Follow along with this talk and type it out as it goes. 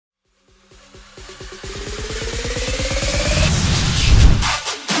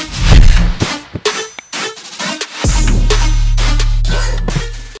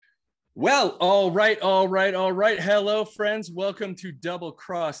Well, all right. Hello, friends. Welcome to Double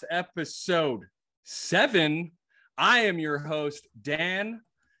Cross episode 7. I am your host, Dan,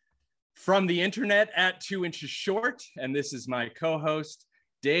 from the internet at 2 inches short. And this is my co-host,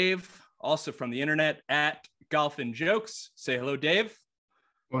 Dave, also from the internet at Golf and Jokes. Say hello, Dave.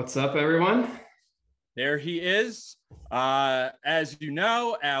 What's up, everyone? There he is. As you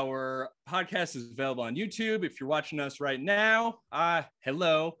know, our podcast is available on YouTube. If you're watching us right now,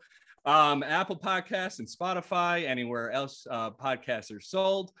 hello. Apple Podcasts and Spotify, anywhere else podcasts are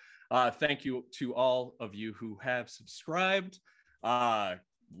sold. Thank you to all of you who have subscribed,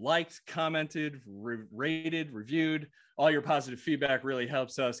 liked, commented, rated, reviewed. All your positive feedback really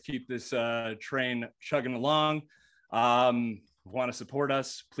helps us keep this train chugging along. Want to support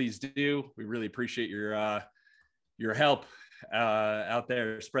us, please do. We really appreciate your help out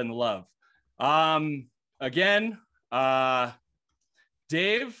there spreading the love. Again,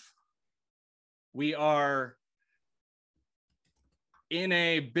 Dave, we are in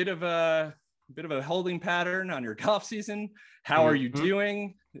a bit of a holding pattern on your golf season. How are you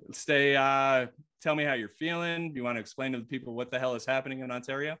doing? Tell me how you're feeling. Do you want to explain to the people what the hell is happening in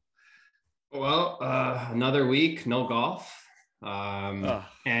Ontario? Well, another week, no golf.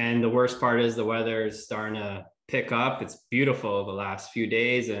 And the worst part is the weather is starting to pick up. It's beautiful the last few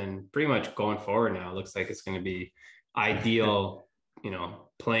days, and pretty much going forward now, it looks like it's going to be ideal,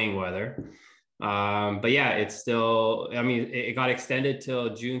 playing weather. But yeah, it's still, it got extended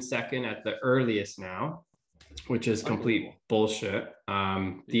till June 2nd at the earliest now, which is complete bullshit.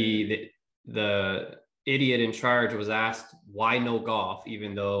 The idiot in charge was asked why no golf,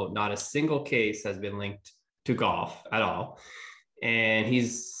 even though not a single case has been linked to golf at all. And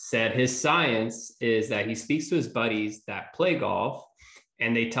he's said his science is that he speaks to his buddies that play golf,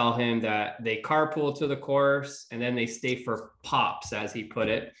 and they tell him that they carpool to the course and then they stay for pops, as he put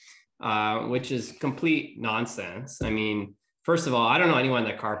it. Which is complete nonsense. I mean, first of all, I don't know anyone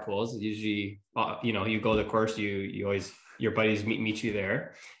that carpools. Usually, you go to the course, you always, your buddies meet you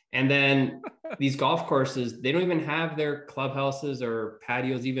there. And then these golf courses, they don't even have their clubhouses or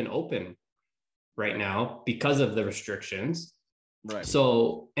patios even open right now because of the restrictions. Right.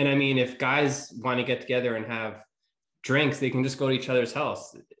 So, and I mean, if guys want to get together and have drinks, they can just go to each other's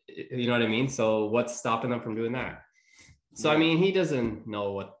house. You know what I mean? So what's stopping them from doing that? So, I mean, he doesn't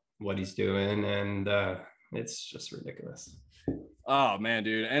know what he's doing, and it's just ridiculous. Oh man,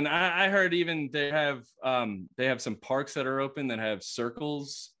 dude. And I heard even they have some parks that are open that have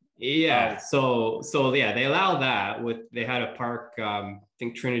circles. Yeah. So yeah, they allow that. They had a park, I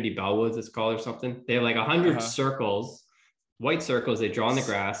think Trinity Bellwoods it's called or something. They have like 100 circles, white circles they draw on the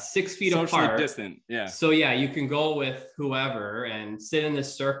grass, 6 feet socially apart. distant. Yeah. So yeah, you can go with whoever and sit in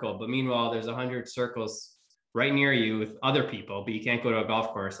this circle, but meanwhile there's 100 circles right near you with other people, but you can't go to a golf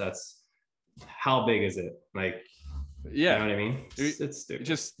course. That's, how big is it? Like, yeah, you know what I mean? It's stupid.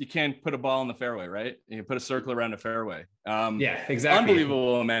 Just, you can't put a ball in the fairway, right? You can put a circle around a fairway. Yeah, exactly.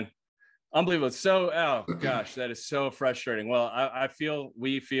 Unbelievable, man. Unbelievable. So, oh gosh, that is so frustrating. Well,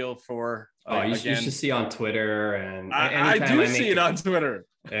 we feel for, you should see on Twitter, and I do see it on Twitter.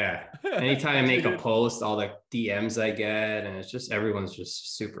 Yeah. Anytime I make a post, all the DMs I get, and it's just, everyone's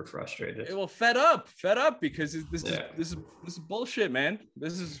just super frustrated. Well, fed up because this is bullshit, man.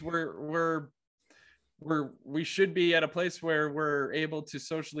 This is where we should be at a place where we're able to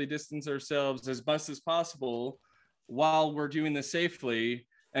socially distance ourselves as much as possible while we're doing this safely.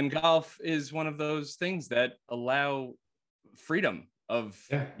 And golf is one of those things that allow freedom of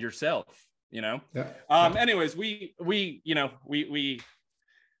yourself, Yeah. Anyways, we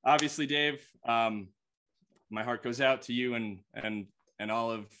obviously, Dave, my heart goes out to you and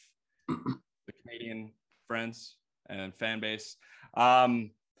all of the Canadian friends and fan base. But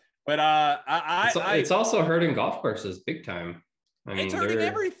it's also hurting golf courses big time. I mean, it's hurting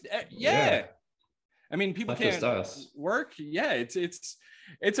everything. Yeah. I mean, people can't work. Yeah, it's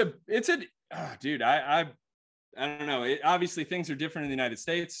a dude. I don't know. Obviously, things are different in the United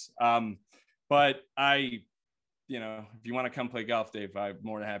States. But if you want to come play golf, Dave, I'm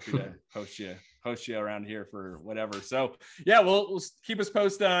more than happy to host you around here for whatever. So yeah, we'll keep us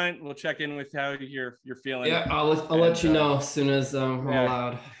posted on it. We'll check in with how you're feeling. Yeah, I'll let you know as soon as we're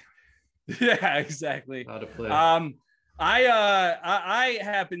allowed. Yeah, exactly. How to play. I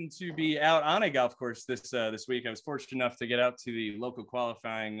happened to be out on a golf course this week. I was fortunate enough to get out to the local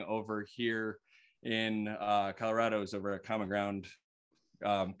qualifying over here in Colorado. Is over at Common Ground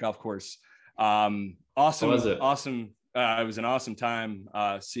golf course. Awesome. What was it? Awesome. It was an awesome time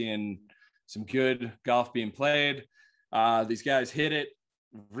seeing some good golf being played. These guys hit it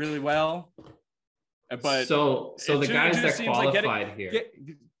really well. But so the guys that qualified here.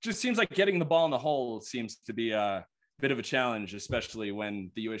 just seems like getting the ball in the hole seems to be a bit of a challenge, especially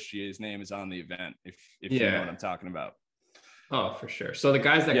when the USGA's name is on the event, if you know what I'm talking about. Oh, for sure. So the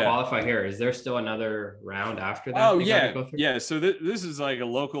guys that qualify here, is there still another round after that? Oh, yeah. Yeah. So this is like a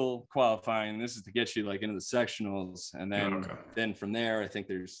local qualifying. This is to get you like into the sectionals. And then, then from there, I think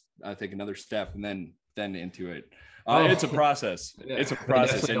there's another step and then into it. It's a process. Yeah. It's a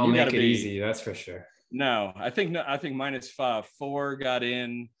process. And you got to be easy. That's for sure. No, I think -4 got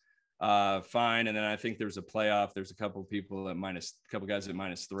in fine. And then I think there's a playoff. There's a couple people at guys at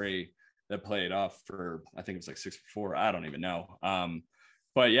 -3 that played off for, I think it was like 6-4. I don't even know.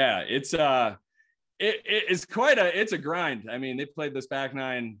 But yeah, it's it's a grind. I mean, they played this back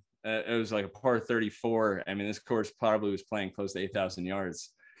nine. It was like a par 34. I mean, this course probably was playing close to 8,000 yards.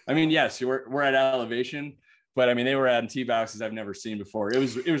 I mean, yes, we're at elevation, but I mean, they were at tee boxes I've never seen before. It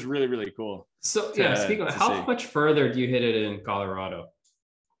was really, really cool. So speaking of, how much further do you hit it in Colorado?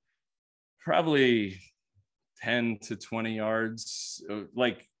 Probably 10 to 20 yards,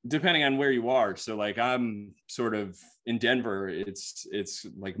 like depending on where you are. So like I'm sort of in Denver, it's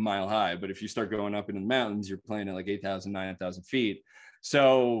like mile high, but if you start going up into the mountains, you're playing at like 8,000, 9,000 feet.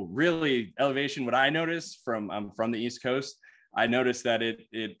 So really elevation, what I noticed I'm from the East Coast, I noticed that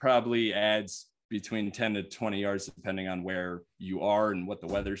it probably adds between 10 to 20 yards, depending on where you are and what the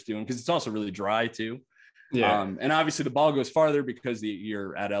weather's doing. Cause it's also really dry too. Yeah. And obviously the ball goes farther because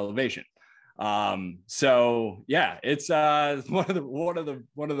you're at elevation. So yeah, it's one of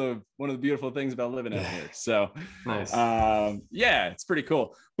the beautiful things about living out here. So nice. Yeah, it's pretty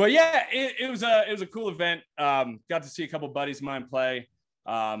cool. But yeah, it was a cool event. Got to see a couple buddies of mine play.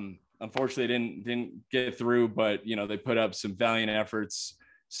 Unfortunately didn't get through, but you know, they put up some valiant efforts.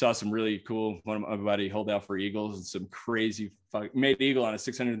 Saw some really cool, one of my buddy hold out for eagles and some crazy made eagle on a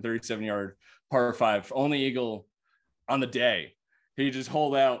 637-yard par 5, only eagle on the day. He just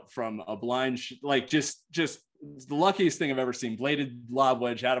holed out from a blind, like just the luckiest thing I've ever seen. Bladed lob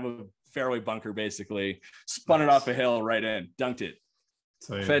wedge out of a fairway bunker, basically spun it off a hill right in, dunked it.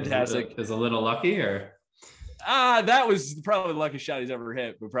 So fantastic. Is a little lucky, or? That was probably the luckiest shot he's ever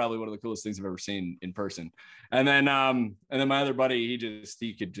hit, but probably one of the coolest things I've ever seen in person. And then my other buddy, he's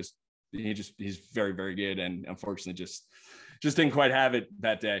very, very good, and unfortunately just didn't quite have it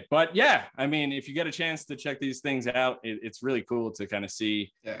that day. But yeah, I mean, if you get a chance to check these things out, it's really cool to kind of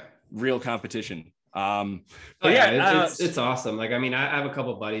see real competition. It's awesome. Like, I mean, I have a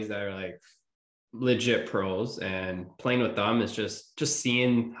couple of buddies that are like legit pros, and playing with them is just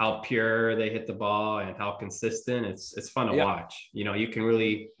seeing how pure they hit the ball and how consistent. It's fun to watch. You know, you can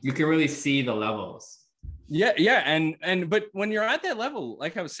really see the levels. Yeah. And but when you're at that level,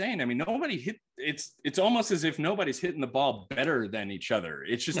 like I was saying, I mean, nobody hit. It's almost as if nobody's hitting the ball better than each other.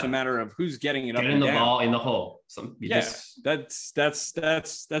 It's just a matter of who's getting it up and down. Ball in the hole. That's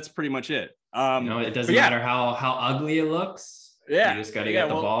pretty much it. You know, it doesn't matter how ugly it looks. Yeah, you just got to get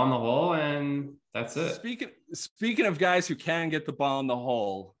the ball in the hole, and that's it. Speaking of guys who can get the ball in the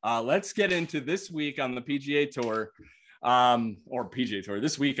hole, let's get into this week on the PGA Tour, or PGA Tour.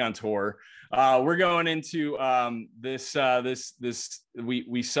 This week on tour, we're going into we saw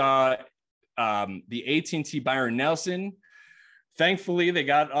the AT&T Byron Nelson. Thankfully, they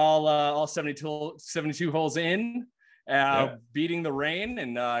got all 72 holes in, beating the rain,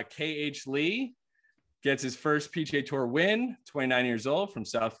 and KH Lee gets his first PGA Tour win, 29 years old, from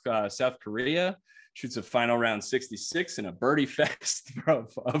South Korea. Shoots a final round 66 in a birdie fest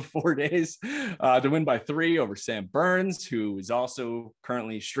of 4 days to win by 3 over Sam Burns, who is also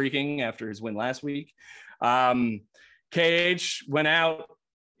currently streaking after his win last week. KH went out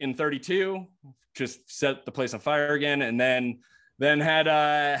in 32, just set the place on fire again, and then had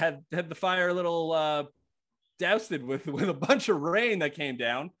the fire a little doused with a bunch of rain that came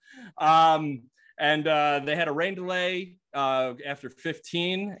down. And they had a rain delay after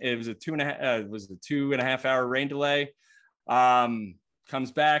 15. It was a 2.5 hour rain delay.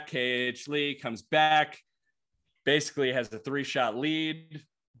 Comes back, KH Lee comes back, basically has a 3-shot lead,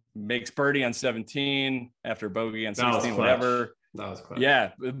 makes birdie on 17 after bogey on 16, whatever. That was close.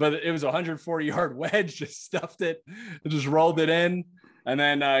 Yeah, but it was a 140-yard wedge, just stuffed it, just rolled it in. And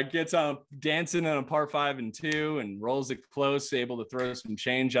then gets on dancing on a par 5 and 2 and rolls it close, able to throw some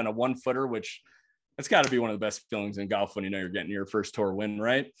change on a 1-footer, which that's got to be one of the best feelings in golf when you know you're getting your first tour win,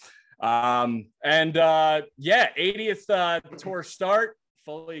 right? 80th tour start,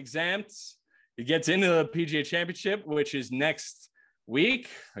 fully exempt. He gets into the PGA Championship, which is next week.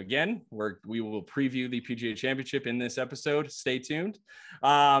 Again, we will preview the PGA Championship in this episode. Stay tuned.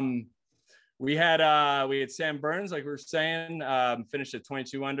 We had Sam Burns, like we were saying, finished at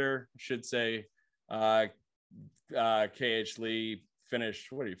 22 under. I should say KH Lee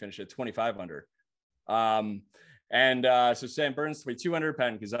finished. What did he finish at? 25 under. So Sam Burns 22 under,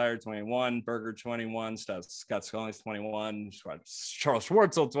 Patton Kizzire 21, Berger 21, Scott Stallings 21, Charles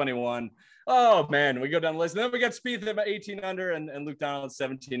Schwartzel 21. Oh man, we go down the list. And then we got Spieth at 18 under and Luke Donald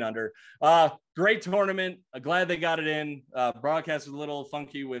 17 under. Great tournament. Glad they got it in. Broadcast was a little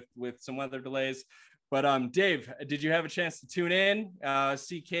funky with some weather delays. But Dave, did you have a chance to tune in?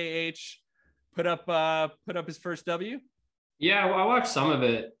 CKH put up his first W? Yeah, well, I watched some of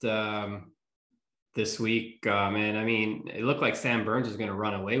it this week, and I mean, it looked like Sam Burns was going to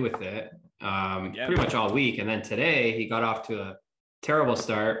run away with it pretty much all week. And then today he got off to a terrible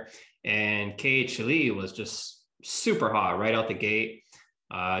start, and KH Lee was just super hot right out the gate,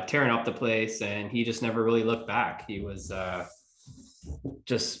 tearing up the place, and he just never really looked back. He was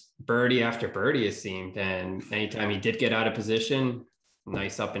just birdie after birdie, it seemed. And anytime he did get out of position,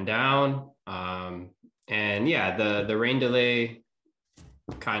 nice up and down. And yeah, the rain delay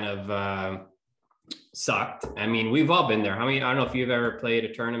kind of sucked. I mean, we've all been there. I don't know if you've ever played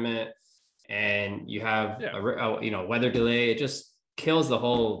a tournament and you have a weather delay. It just kills the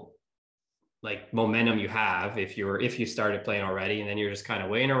whole like momentum you have if you started playing already, and then you're just kind of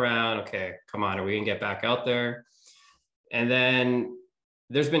waiting around. Okay, come on, are we gonna get back out there? And then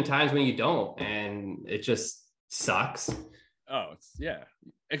there's been times when you don't, and it just sucks. Oh,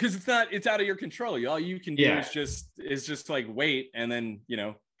 because it's out of your control. All you can do is just like wait, and then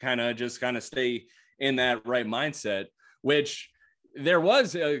kind of stay in that right mindset. Which there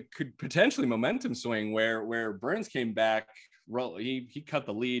was could potentially momentum swing where Burns came back. He cut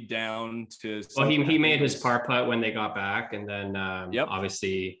the lead down to. Well, he made his par putt when they got back, and then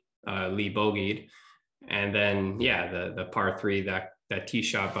obviously Lee bogeyed, and then the par 3 that tee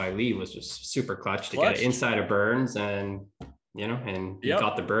shot by Lee was just super clutch to get it inside of Burns, and and he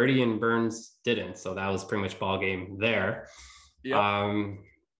got the birdie and Burns didn't. So that was pretty much ball game there. Yep.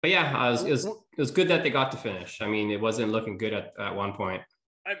 But yeah, it was good that they got to finish. I mean, it wasn't looking good at one point.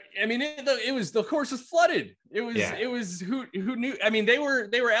 I mean, it was, the course was flooded. It was who knew? I mean, they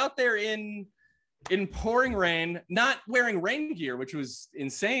were out there in pouring rain, not wearing rain gear, which was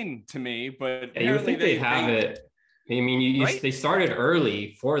insane to me. But you would think they'd have it. I mean, they started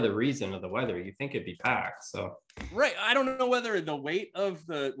early for the reason of the weather. You think it'd be packed. So right. I don't know whether the weight of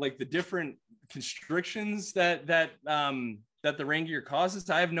the different constrictions that the rain gear causes.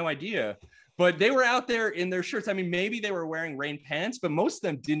 I have no idea. But they were out there in their shirts. I mean, maybe they were wearing rain pants, but most of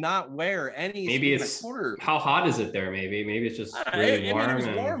them did not wear any. Maybe it's how hot is it there? Maybe it's just really warm. I mean, it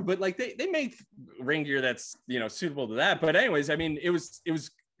was warm, but like they make rain gear that's suitable to that. But anyways, I mean, it was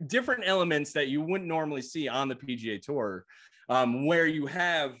different elements that you wouldn't normally see on the PGA Tour, where you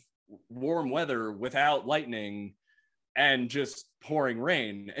have warm weather without lightning and just pouring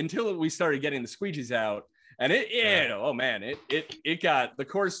rain, until we started getting the squeegees out. And it got, the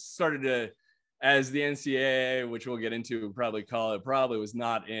course started to, as the NCAA, which we'll get into, probably was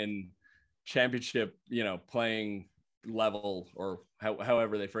not in championship, playing level, or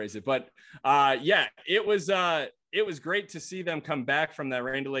however they phrase it. But it was great to see them come back from that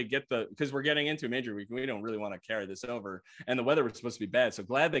rain delay, because we're getting into a major week. We don't really want to carry this over, and the weather was supposed to be bad. So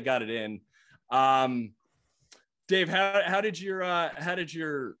glad they got it in. Dave, how did your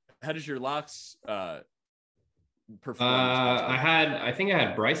locks perform? I think I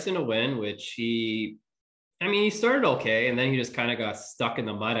had Bryson to win, which he started okay, and then he just kind of got stuck in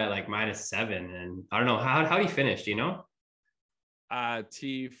the mud at like -7, and I don't know how he finished,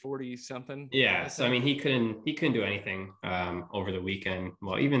 T40 something. Yeah, so I mean, he couldn't do anything over the weekend.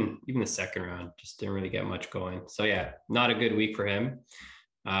 Well, even the second round just didn't really get much going. So yeah, not a good week for him.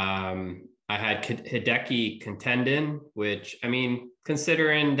 I had Hideki contending, which, I mean,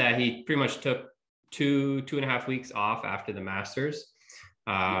 considering that he pretty much took two and a half weeks off after the Masters,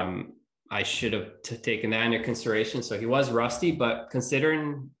 I should have taken that into consideration. So he was rusty, but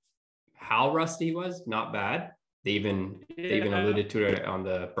considering how rusty he was, not bad. They even alluded to it on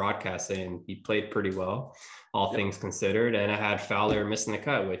the broadcast, saying he played pretty well, all things considered. And I had Fowler missing the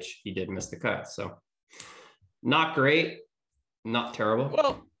cut, which he did miss the cut. So not great, not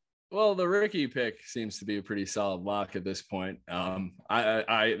terrible. Well, the Ricky pick seems to be a pretty solid lock at this point.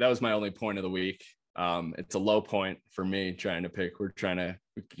 That was my only point of the week. It's a low point for me trying to pick. We're trying to,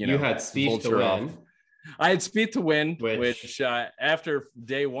 you had Spieth to win. I had Spieth to win, which after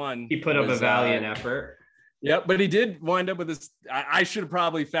day one, he put up a valiant effort. Yeah, but he did wind up with this. I should have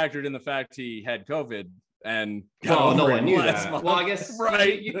probably factored in the fact he had COVID, and no one knew that. Month. Well, I guess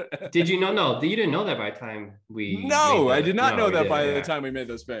right. Did you know? No, you didn't know that by the time we. No, I did not know that by the time we made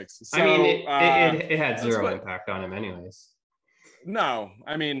those picks. So, I mean, it had zero impact on him, anyways. No,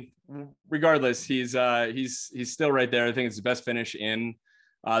 I mean, regardless, he's still right there. I think it's the best finish in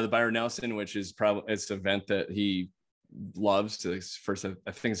the Byron Nelson, which is probably it's an event that he loves. It's first, I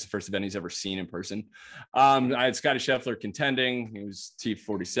think it's the first event he's ever seen in person. I had Scotty Scheffler contending. He was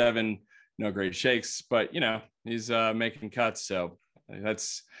T47, no great shakes, but he's making cuts, so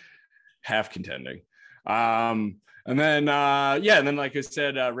that's half contending. And then like I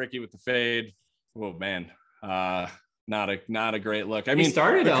said, Ricky with the fade. Oh man, not a great look. I mean, he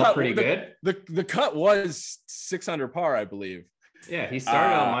started out pretty good. The cut was 6 under par, I believe. Yeah, he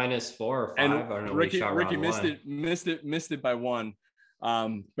started out -4 or 5. And I don't know. Ricky missed it by 1.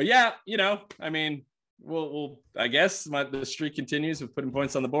 But yeah, I mean, we'll I guess the streak continues with putting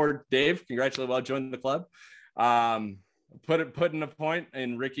points on the board. Dave, congratulations, well joined the club. Putting a point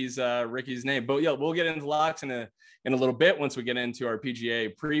in Ricky's name. But yeah, we'll get into locks in a little bit once we get into our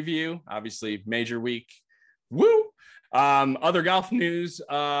PGA preview. Obviously, major week. Woo! Other golf news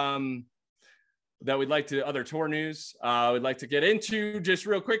that we'd like to, other tour news we'd like to get into just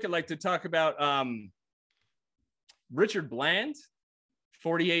real quick. I'd like to talk about Richard Bland,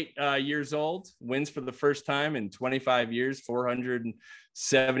 48 years old, wins for the first time in 25 years,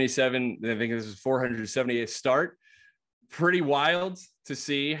 477. I think this is 478th start. Pretty wild to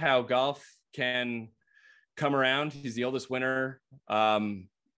see how golf can come around. He's the oldest winner in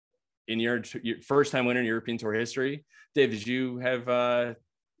your first time winner in European Tour history. Dave, did you have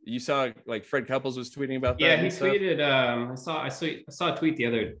you saw like Fred Couples was tweeting about that? Yeah, he tweeted. I saw a tweet the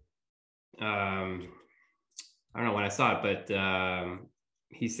other. I don't know when I saw it, but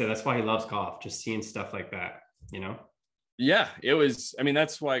he said that's why he loves golf, just seeing stuff like that. Yeah, it was. I mean,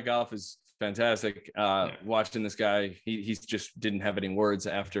 that's why golf is fantastic. Watching this guy, he just didn't have any words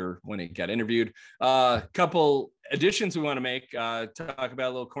after when he got interviewed. Couple additions we want to make. Talk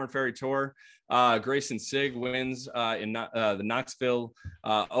about a little Korn Ferry Tour. Grayson Sigg wins in the Knoxville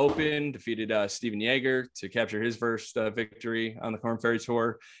Open, defeated Steven Yeager to capture his first victory on the Korn Ferry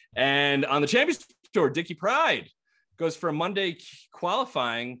Tour. And on the Champions Tour, Dickie Pride goes from Monday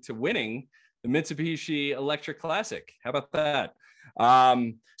qualifying to winning the Mitsubishi Electric Classic. How about that?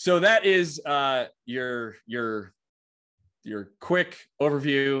 So that is your quick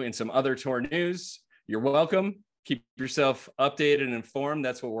overview and some other tour news. You're welcome. Keep yourself updated and informed.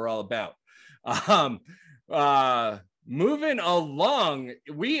 That's what we're all about. Moving along,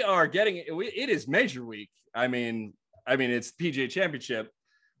 we are getting it is major week. I mean it's PGA Championship.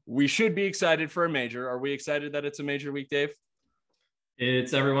 We should be excited for a major. Are we excited that it's a major week, Dave?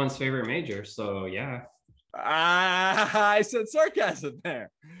 It's everyone's favorite major, so yeah. I said sarcasm there.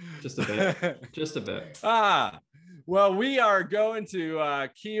 Just a bit. Just a bit. Well, we are going to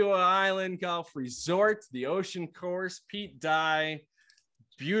Kiawah Island Golf Resort, the Ocean Course, Pete Dye.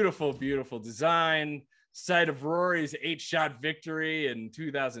 Beautiful, beautiful design. Site of Rory's 8-shot victory in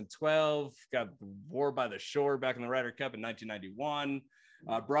 2012. Got War by the Shore back in the Ryder Cup in 1991.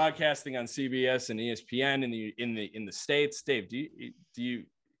 Broadcasting on CBS and ESPN in the States. Dave, do you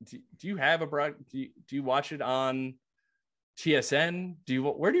have a do you watch it on TSN?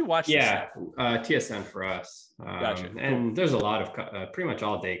 Where do you watch? Yeah, TSN for us. Gotcha. And cool. There's a lot of pretty much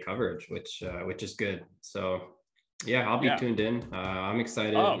all day coverage, which is good. So yeah, I'll be tuned in. I'm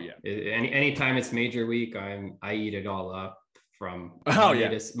excited. Oh yeah. Anytime it's major week, I eat it all up from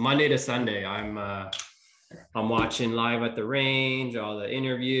Monday to Sunday. I'm watching live at the range, all the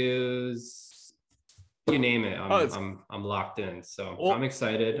interviews, you name it. I'm locked in. So I'm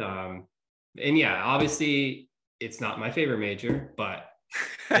excited. And yeah, obviously it's not my favorite major, but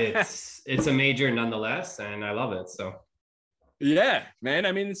it's a major nonetheless, and I love it. So yeah, man.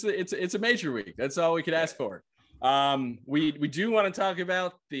 I mean, it's a major week. That's all we could ask for. We do want to talk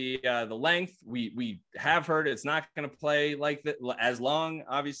about the length. We have heard it's not going to play like that as long,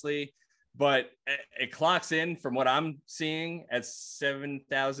 obviously, but it clocks in from what I'm seeing at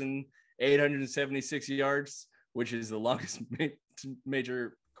 7,876 yards, which is the longest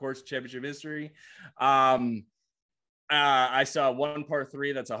major course championship history. I saw one par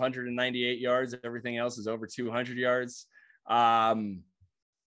 3 that's 198 yards. Everything else is over 200 yards. I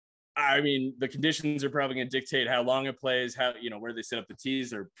mean, the conditions are probably going to dictate how long it plays, where they set up the tees.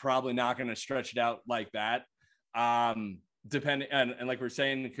 They're probably not going to stretch it out like that. Depending, and like we're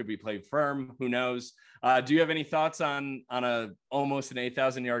saying, it could be played firm. Who knows? Do you have any thoughts on almost an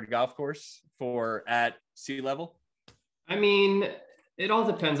 8,000 yard golf course for at sea level? I mean, it all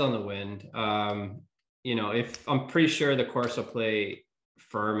depends on the wind. If I'm pretty sure the course will play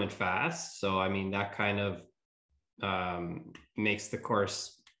firm and fast. So, I mean, that kind of makes the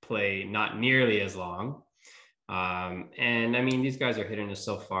course play not nearly as long. And I mean, these guys are hitting us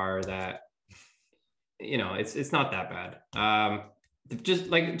so far that it's not that bad. Just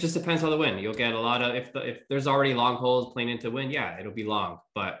depends on the wind. You'll get a lot of if there's already long holes playing into wind, yeah, it'll be long.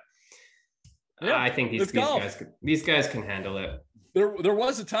 But I think these guys can handle it. There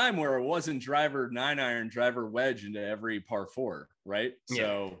was a time where it wasn't driver 9-iron, driver wedge into every par 4, right?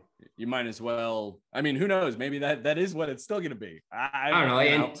 So you might as well. I mean, who knows? Maybe that is what it's still going to be. I don't know.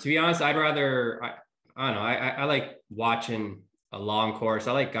 And to be honest, I'd rather. I don't know. I like watching a long course.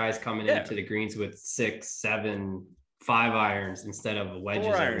 I like guys coming into the greens with 6, 7, 5 irons instead of wedges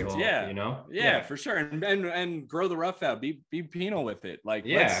 4 every irons, hole. Yeah, for sure. And grow the rough out. Be penal with it. Like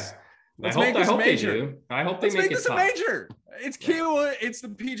let's make this a major. I hope they make this a major. It's Kiawah. It's the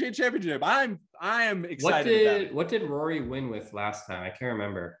PGA Championship. I am excited. What did Rory win with last time? I can't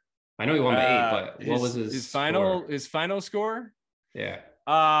remember. I know he won by 8, but what was his final? His final score? Yeah.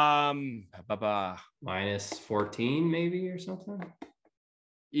 Minus 14 maybe or something.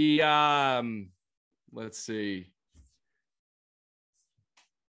 Let's see.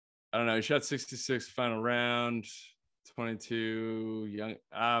 I don't know. He shot 66 final round, 22 young.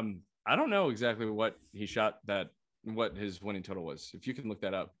 I don't know exactly what he shot what his winning total was. If you can look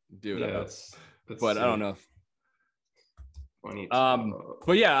that up, do it. Let's but see. I don't know.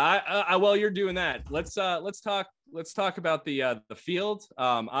 But yeah, I while you're doing that, let's talk about the field.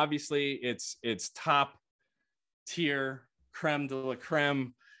 Obviously it's top tier, creme de la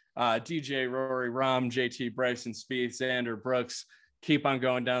creme. DJ, Rory, Rahm, JT, Bryson, Spieth, Xander, Brooks, keep on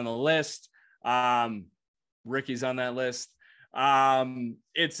going down the list. Ricky's on that list.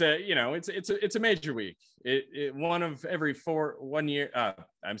 It's a major week. It one of every 4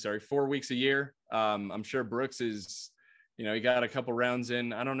 weeks a year. I'm sure Brooks is, he got a couple rounds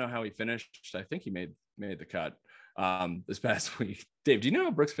in. I don't know how he finished. I think he made the cut this past week. Dave, do you know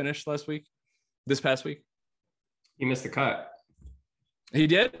how Brooks finished this past week? He missed the cut. He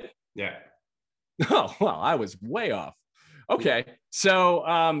did? Yeah. Oh, well, I was way off. Okay. So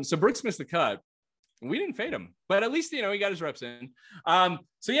Brooks missed the cut. We didn't fade him, but at least, he got his reps in.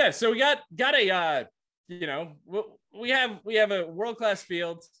 So we got a, we have a world-class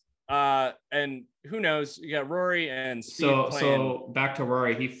field. And who knows? You got Rory and Spieth playing. So back to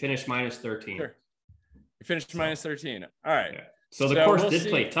Rory, he finished minus 13. Sure. He finished minus 13. All right. Yeah. So the course did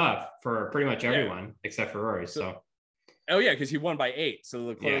play tough for pretty much everyone except for Rory. Oh yeah, because he won by 8. So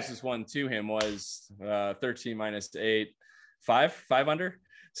the closest one to him was 13 minus 8, 5 under.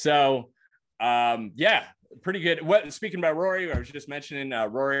 So pretty good. Speaking about Rory, I was just mentioning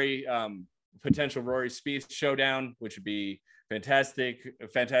Rory, potential Rory Spieth showdown, which would be fantastic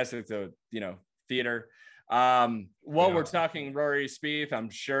to theater. While we're talking Rory Spieth, I'm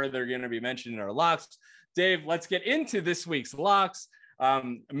sure they're going to be mentioned in our locks. Dave, let's get into this week's locks.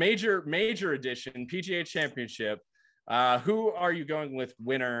 Major edition PGA Championship. Who are you going with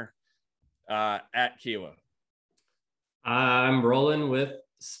winner at Kiawah? I'm rolling with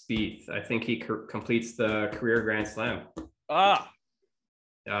Spieth. I think he completes the career Grand Slam. I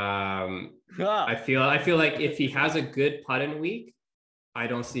feel like if he has a good putting week, I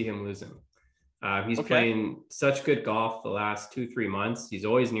don't see him losing. He's playing such good golf the last 2-3 months. He's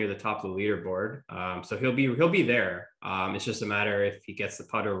always near the top of the leaderboard. So he'll be there. It's just a matter if he gets the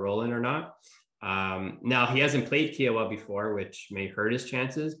putter rolling or not. Now he hasn't played Kiawah before, which may hurt his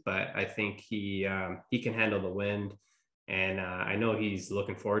chances, but I think he can handle the wind, and I know he's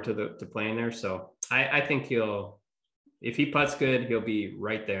looking forward to playing there. So I think if he putts good, he'll be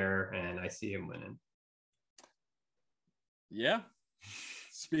right there, and I see him winning. Yeah.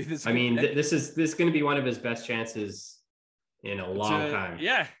 This is going to be one of his best chances in a long time.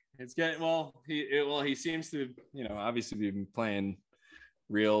 Yeah, it's getting he seems to obviously be playing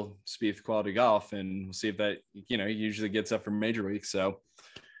real Spieth quality golf, and we'll see if that he usually gets up for major week. So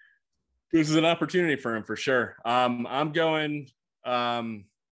this is an opportunity for him for sure. I'm going Rory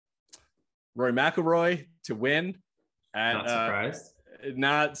McIlroy to win.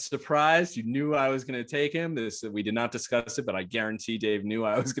 Not surprised. You knew I was going to take him. We did not discuss it, but I guarantee Dave knew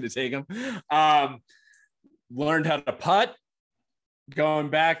I was going to take him. Learned how to putt. Going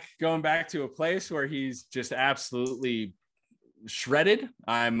back to a place where he's just absolutely shredded.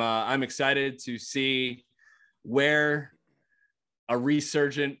 I'm excited to see where a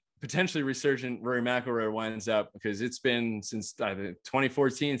potentially resurgent Rory McIlroy winds up, because it's been since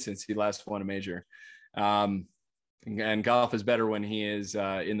 2014 since he last won a major. And golf is better when he is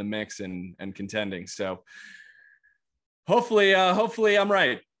in the mix and contending. So hopefully I'm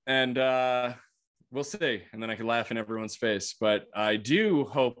right, and we'll see. And then I can laugh in everyone's face. But I do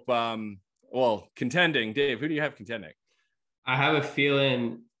hope. Contending. Dave, who do you have contending? I have a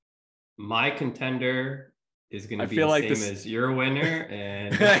feeling my contender is going to be the same as your winner,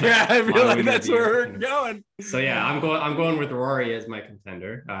 and yeah, I feel like that's where we're going. So yeah, I'm going with Rory as my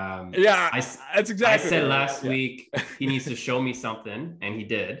contender. That's exactly. I said last week he needs to show me something, and he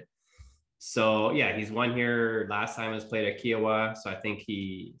did. So yeah, he's won here. Last time was played at Kiowa, so I think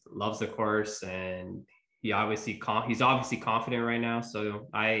he loves the course, and he's obviously confident right now. So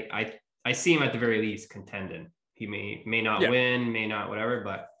I see him at the very least contending. He may not win, may not whatever,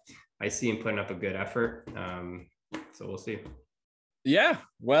 but I see him putting up a good effort. So we'll see. Yeah,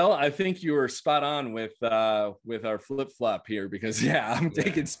 well, I think you were spot on with our flip flop here, because I'm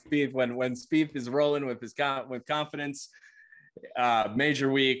taking Spieth when Spieth is rolling with confidence. Major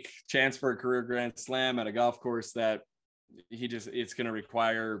week, chance for a career Grand Slam at a golf course that it's going to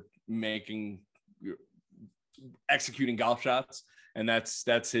require executing golf shots, and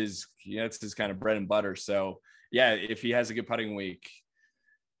that's his kind of bread and butter. So yeah, if he has a good putting week,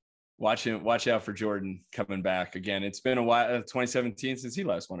 watch out for Jordan coming back again. It's been a while, 2017 since he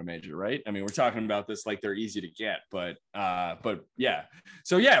last won a major, right? I mean, we're talking about this like they're easy to get, but yeah.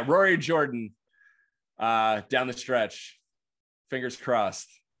 So yeah, Rory and Jordan down the stretch. Fingers crossed.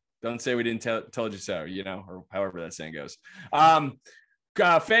 Don't say we didn't told you so, or however that saying goes.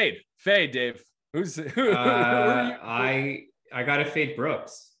 Fade, Dave. Who I got to fade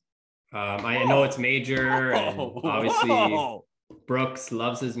Brooks. I know it's major, and obviously Brooks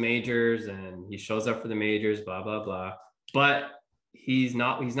loves his majors and he shows up for the majors, blah, blah, blah. But he's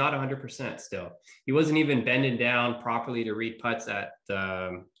not 100% still. He wasn't even bending down properly to read putts at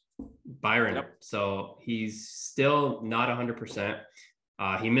Byron. Yep. So he's still not 100%.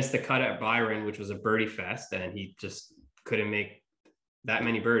 He missed the cut at Byron, which was a birdie fest, and he just couldn't make that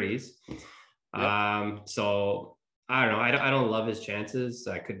many birdies. Yep. So I don't know. I don't love his chances.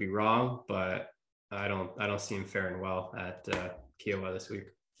 I could be wrong, but I don't see him faring well at Kiowa this week.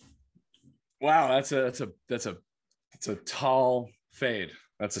 Wow, that's a tall fade.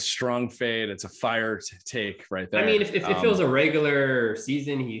 That's a strong fade. It's a fire take right there. I mean, if it was a regular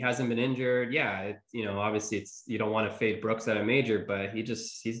season, he hasn't been injured. Yeah, obviously you don't want to fade Brooks at a major, but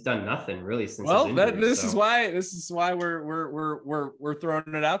he's done nothing really since. Well, this is why we're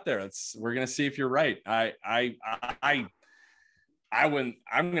throwing it out there. We're gonna see if you're right. I don't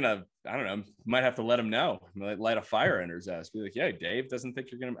know, might have to let him know, light a fire under his ass, be like, yeah, Dave doesn't think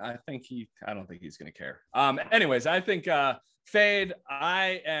you're gonna, I don't think he's gonna care. Anyways, I think fade.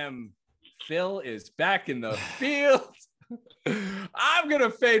 Phil is back in the field. I'm gonna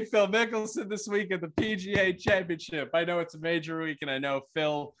fade Phil Mickelson this week at the PGA Championship. I know it's a major week, and I know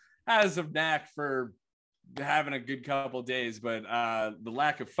Phil has a knack for having a good couple of days, but the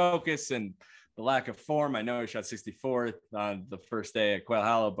lack of focus and the lack of form. I know he shot 64th on the first day at Quail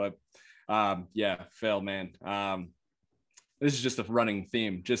Hollow, but Phil, man, this is just a running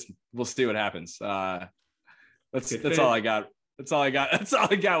theme. We'll see what happens. That's all I got. That's all I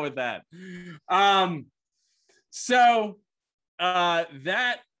got with that.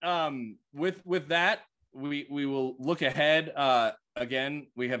 With that, we will look ahead. Again,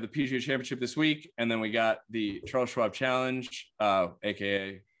 we have the PGA Championship this week, and then we got the Charles Schwab Challenge,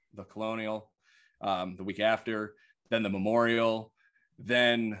 aka the Colonial, the week after, then the Memorial,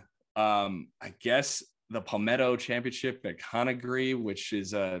 then I guess the Palmetto Championship at Conagry, which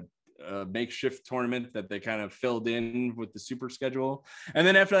is a makeshift tournament that they kind of filled in with the super schedule, and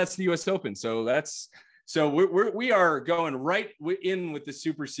then after that's the U.S. Open. So we are going right in with the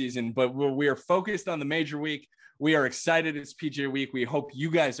super season, but we are focused on the major week. We are excited it's PGA week. We hope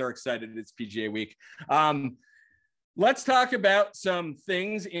you guys are excited it's PGA week. Let's talk about some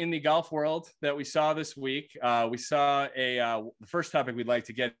things in the golf world that we saw this week. We saw the first topic we'd like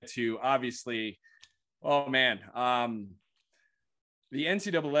to get to, obviously. Oh man, the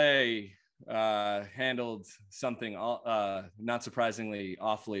NCAA handled something, not surprisingly,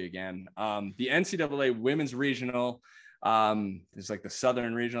 awfully again. The NCAA Women's Regional, it's like the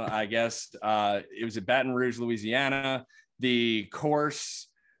Southern Regional, I guess. It was at Baton Rouge, Louisiana. The course,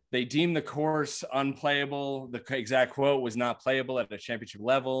 they deemed the course unplayable. The exact quote was not playable at a championship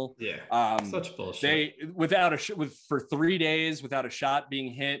level. Yeah, such bullshit. For 3 days without a shot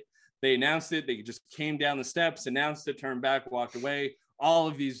being hit. They announced it. They just came down the steps, announced it, turned back, walked away. All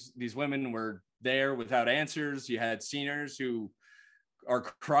of these women were there without answers. You had seniors who are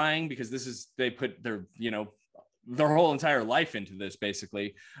crying because they put their whole entire life into this,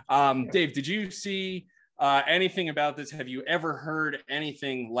 basically. Dave, did you see anything about this? Have you ever heard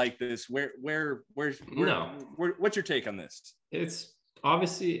anything like this? No. What's your take on this? It's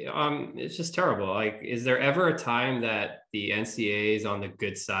obviously, it's just terrible. Like, is there ever a time that the NCAA is on the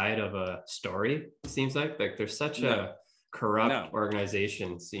good side of a story? It seems like they're such a corrupt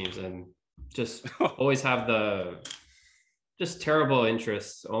organization, seems, and just always have the just terrible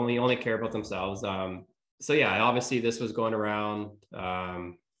interests, only care about themselves. So yeah, obviously this was going around,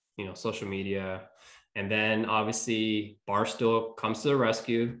 social media. And then obviously Barstool comes to the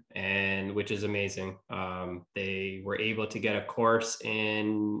rescue, and which is amazing. They were able to get a course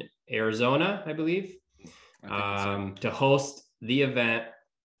in Arizona, I believe, to host the event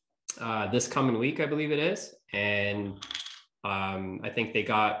this coming week, I believe it is. And I think they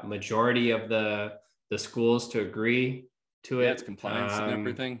got majority of the schools to agree to it. It's compliance and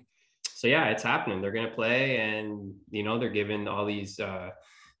everything. So yeah, it's happening. They're going to play, and they're giving all these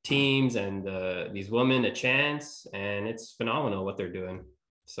teams and these women a chance, and it's phenomenal what they're doing.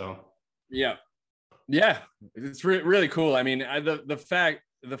 So yeah, it's really cool. I mean, the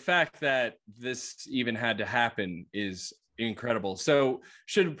fact that this even had to happen is incredible. So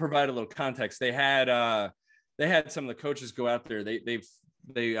should provide a little context. They had some of the coaches go out there. They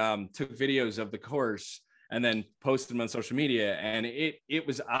took videos of the course and then posted them on social media, and it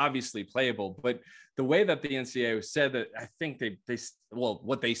was obviously playable. But the way that the NCAA said that, I think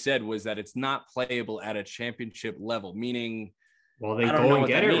what they said was that it's not playable at a championship level, meaning, well, they go and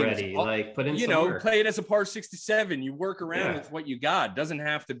get it ready, like put in some work. Play it as a par 67. You work around with what you got. Doesn't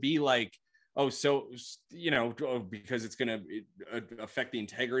have to be like, because it's going to affect the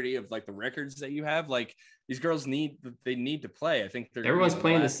integrity of like the records that you have. Like, these girls need to play. I think everyone's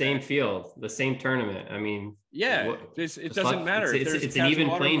playing the same field, the same tournament. I mean, it doesn't matter. It's an even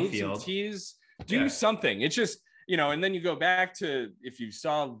playing field. Do something. It's just, and then you go back to, if you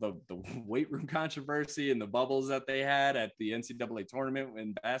saw the weight room controversy and the bubbles that they had at the NCAA tournament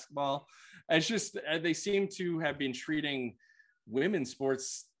in basketball, it's just, they seem to have been treating women's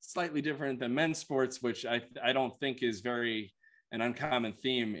sports slightly different than men's sports, which I don't think is an uncommon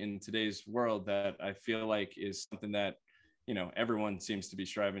theme in today's world, that I feel like is something that, everyone seems to be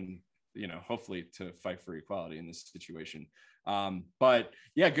striving, hopefully to fight for equality in this situation. But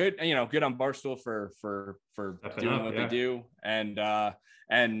yeah, good on Barstool for doing what they do. And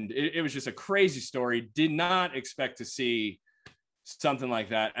it was just a crazy story. Did not expect to see something like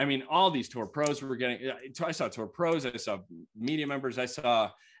that. I mean, all these tour pros were getting, I saw tour pros, I saw media members, I saw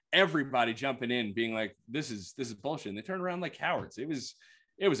everybody jumping in being like, this is bullshit. And they turned around like cowards. It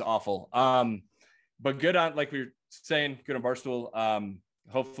was awful. But good on, like we were saying, good on Barstool.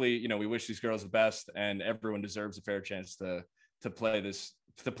 Hopefully, we wish these girls the best, and everyone deserves a fair chance to play this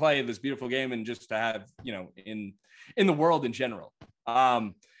beautiful game, and just to have, in the world in general.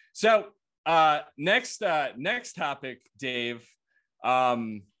 So next topic, Dave.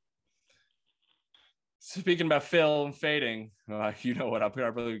 Speaking about Phil and fading, what I'm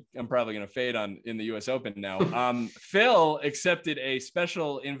probably going to fade on in the U.S. Open now. Phil accepted a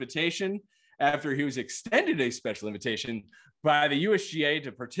special invitation after he was extended a special invitation by the USGA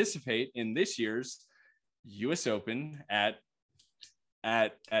to participate in this year's U.S. Open at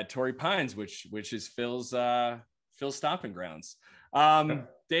Torrey Pines, which is Phil's stomping grounds.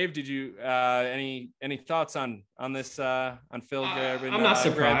 Dave, did you any thoughts on this on Phil? I'm not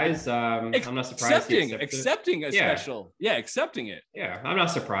surprised. I'm not surprised. Accepting a special. Yeah, accepting it. Yeah, I'm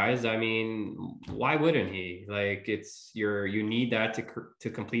not surprised. I mean, why wouldn't he? Like, you need that to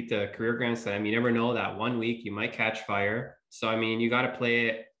complete the career Grand Slam. You never know, that 1 week you might catch fire. So I mean, you got to play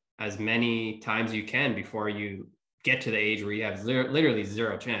it as many times you can before you get to the age where you have literally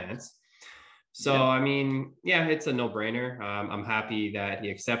zero chance. So, I mean, yeah, it's a no-brainer. I'm happy that he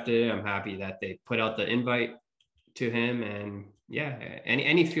accepted it. I'm happy that they put out the invite to him. And yeah,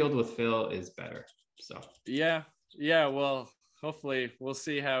 any field with Phil is better. So yeah. Well, hopefully we'll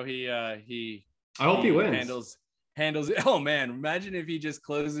see how he I hope he wins. Handles it. Oh man, imagine if he just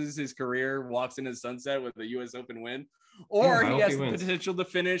closes his career, walks into the sunset with a U.S. Open win, or he has the potential to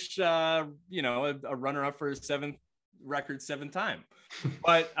finish, a runner-up for his seventh time.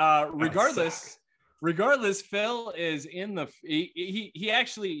 But regardless, Phil is in the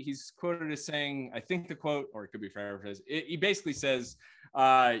he's quoted as saying, I think the quote, or it could be paraphrased, he basically says,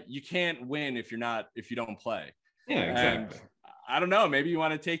 you can't win if you don't play. Yeah, exactly. And I don't know, maybe you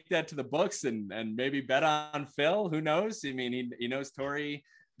want to take that to the books and maybe bet on Phil. Who knows? I mean, he knows Torrey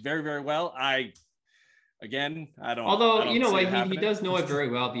very, very well. I don't. Although, he does know it very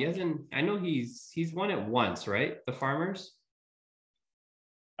well. He hasn't. I know he's won it once, right? The Farmers.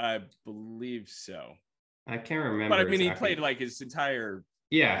 I believe so. I can't remember. But I mean, he played like his entire,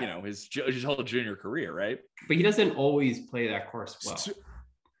 his whole junior career, right? But he doesn't always play that course well.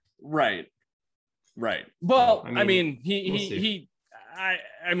 Right. Well, he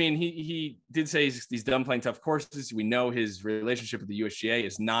did say he's done playing tough courses. We know his relationship with the USGA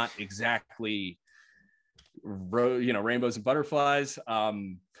is not exactly, rainbows and butterflies.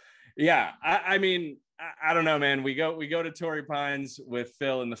 Yeah, I mean, I don't know, man. We go to Torrey Pines with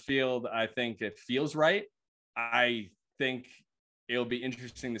Phil in the field. I think it feels right. I think it'll be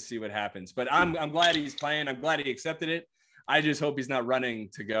interesting to see what happens. But I'm glad he's playing. I'm glad he accepted it. I just hope he's not running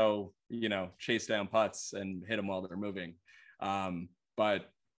to go, chase down putts and hit them while they're moving. But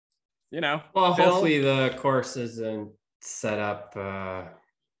well, Phil, hopefully the course isn't set up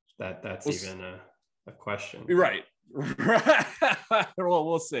that's even a question. Right. Well,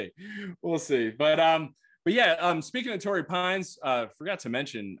 we'll see. But yeah, speaking of Torrey Pines, forgot to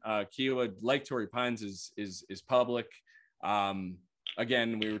mention Kiawah Lake Torrey Pines is public.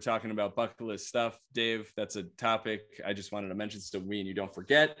 Again, we were talking about bucket list stuff, Dave. That's a topic I just wanted to mention so we and you don't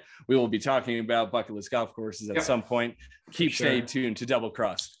forget. We will be talking about bucket list golf courses at some point. Keep staying tuned to Double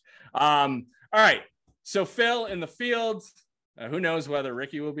Crossed. All right. So Phil in the field. Who knows whether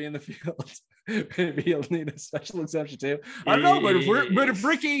Ricky will be in the field? Maybe he'll need a special exception too. I don't know, but if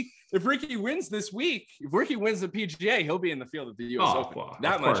Ricky wins this week, if Ricky wins the PGA, he'll be in the field at the US Open. Well,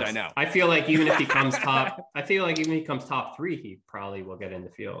 that much I know. I feel like even if he comes top 3, he probably will get in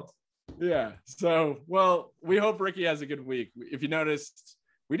the field. Yeah. So, well, we hope Ricky has a good week. If you noticed,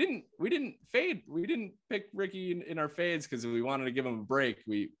 we didn't fade. We didn't pick Ricky in our fades because we wanted to give him a break.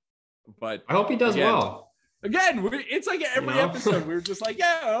 But I hope he does well. Again, it's like every episode we were just like,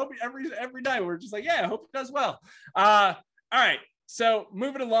 yeah, I hope every night we're just like, yeah, I hope it does well. All right, so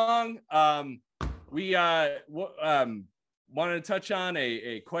moving along, we wanted to touch on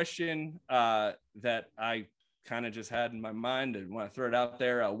a question that I kind of just had in my mind and want to throw it out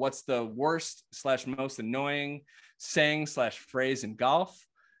there. What's the worst / most annoying saying / phrase in golf?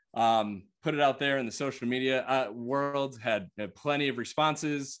 Put it out there in the social media world. Had plenty of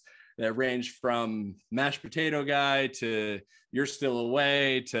responses that range from mashed potato guy to you're still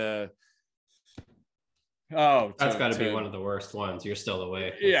away to that's got to be one of the worst ones. You're still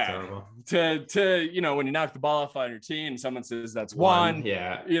away. That's terrible. To when you knock the ball off on your tee and someone says that's one.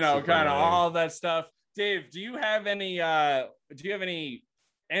 Yeah, kind of all that stuff. Dave, do you have any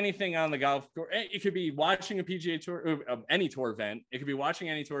anything on the golf course? It could be watching a PGA Tour, any tour event. It could be watching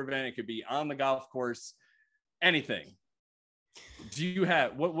any tour event. It could be on the golf course. Anything. Do you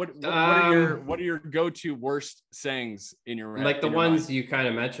have what are your go-to worst sayings in your head? Like the ones you kind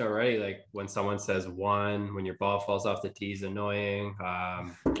of mentioned already, like when someone says one, when your ball falls off the tee is annoying,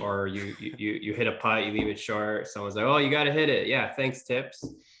 or you hit a putt, you leave it short. Someone's like, oh, you got to hit it. Yeah, thanks, tips.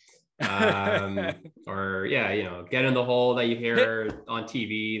 Or get in the hole that you hear on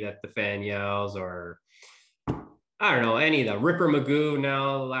TV that the fan yells, or I don't know, any of the Ripper Magoo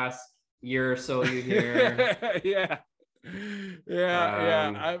now last year or so you hear. I've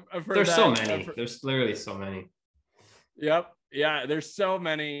heard there's that. So many. There's literally so many. Yep. Yeah, there's so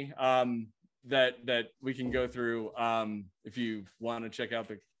many that we can go through. If you want to check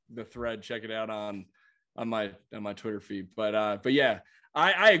out the thread, check it out on my Twitter feed. But yeah,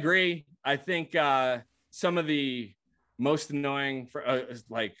 I agree. I think some of the most annoying for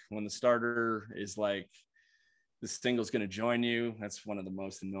like when the starter is like the single's going to join you. That's one of the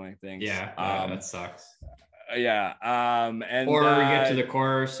most annoying things. Yeah, that sucks. Yeah. And or we get to the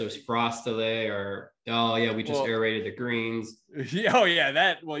course, there's frost delay, or we just aerated the greens. Yeah.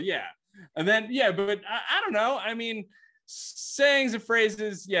 And then but I don't know. I mean, sayings and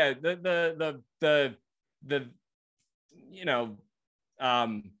phrases. Yeah. The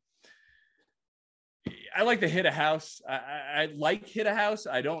I like to hit a house. I like hit a house.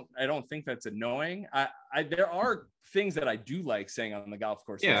 I don't think that's annoying. There are things that I do like saying on the golf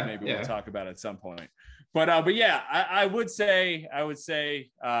course, which maybe we'll talk about at some point. But yeah, I would say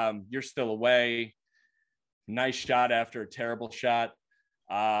you're still away. Nice shot after a terrible shot.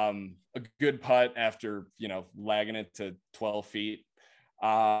 A good putt after lagging it to 12 feet.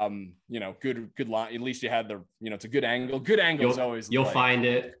 Good line. At least you had it's a good angle. Good angle is always. You'll find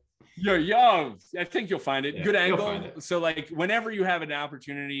it. Yo, I think you'll find it. Yeah, good angle. So like whenever you have an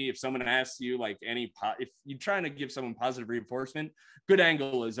opportunity, if someone asks you like if you're trying to give someone positive reinforcement, good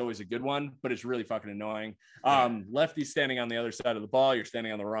angle is always a good one, but it's really fucking annoying. Lefty standing on the other side of the ball, you're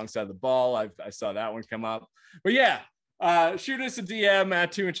standing on the wrong side of the ball. I saw that one come up. But yeah, shoot us a DM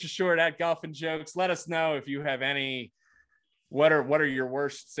at 2 inches short at Golf and Jokes. Let us know if you have any. What are your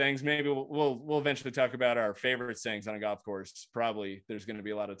worst sayings? Maybe we'll eventually talk about our favorite sayings on a golf course. Probably there's going to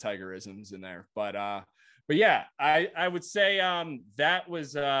be a lot of Tigerisms in there, but yeah, I would say that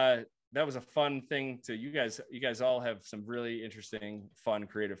was a fun thing to you guys. You guys all have some really interesting, fun,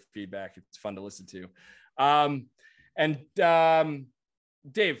 creative feedback. It's fun to listen to. And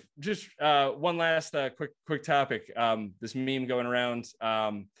Dave, just one last quick topic. This meme going around.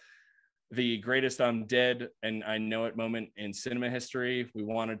 the greatest I'm dead and I know it moment in cinema history. We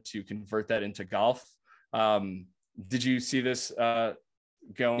wanted to convert that into golf. Did you see this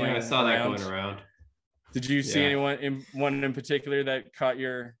going? Yeah, I saw that around? going around. Did you see anyone in particular that caught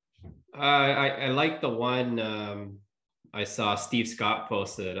your? I like the one I saw Steve Scott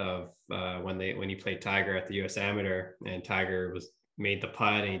posted of when he played Tiger at the U.S. Amateur, and Tiger made the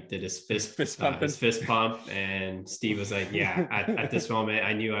putt and he did his fist pump, and Steve was like, "Yeah, at this moment,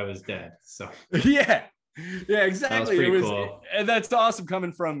 I knew I was dead." So yeah, exactly. That was pretty cool. And that's awesome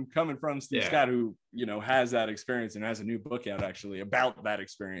coming from Steve Scott, who has that experience and has a new book out actually about that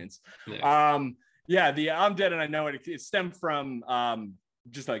experience. The I'm dead and I know it stemmed from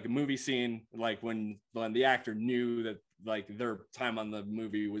just like a movie scene, like when the actor knew that like their time on the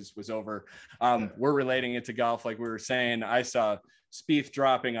movie was over. We're relating it to golf, like we were saying. I saw Spieth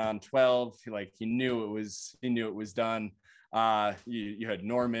dropping on 12, like he knew it was done. You had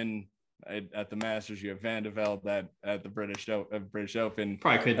Norman at the Masters, you have Van de Velde at the British Open.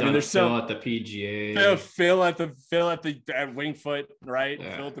 Probably could have done Phil at the PGA. Phil at Winged Foot, right?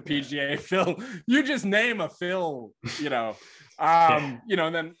 Yeah. Phil at the PGA. Phil, you just name a Phil, and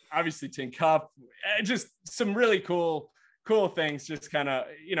then obviously Tin Cup. Just some really cool things. Just kind of,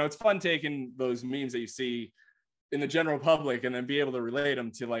 it's fun taking those memes that you see in the general public and then be able to relate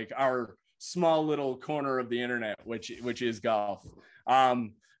them to like our small little corner of the internet, which is golf.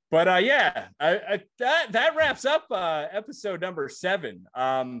 But that wraps up episode number 7.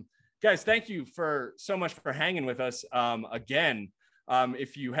 Guys, thank you so much for hanging with us. Again,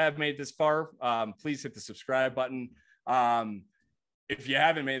 if you have made this far, please hit the subscribe button. If you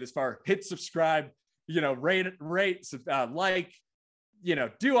haven't made this far, hit subscribe. Rate, like.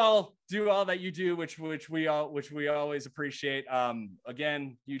 Do all that you do, which we always appreciate.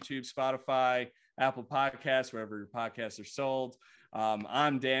 Again, YouTube, Spotify, Apple Podcasts, wherever your podcasts are sold.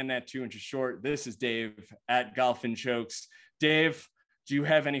 I'm Dan at 2 inches short. This is Dave at Golf and Chokes. Dave, do you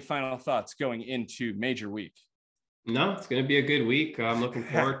have any final thoughts going into Major Week? No, it's going to be a good week. I'm looking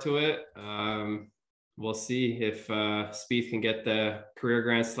forward to it. We'll see if Spieth can get the career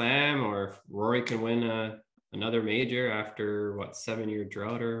Grand Slam or if Rory can win another major after 7-year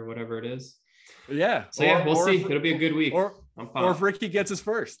drought or whatever it is. Yeah. So we'll see. It'll be a good week. Or if Ricky gets his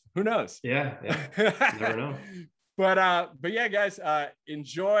first, who knows? Yeah. Never know. But yeah, guys,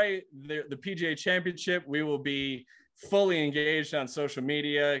 enjoy the PGA Championship. We will be fully engaged on social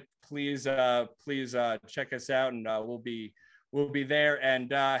media. Please check us out, and we'll be there.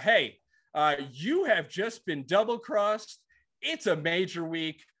 And hey, you have just been double crossed. It's a major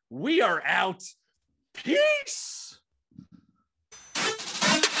week. We are out. Peace.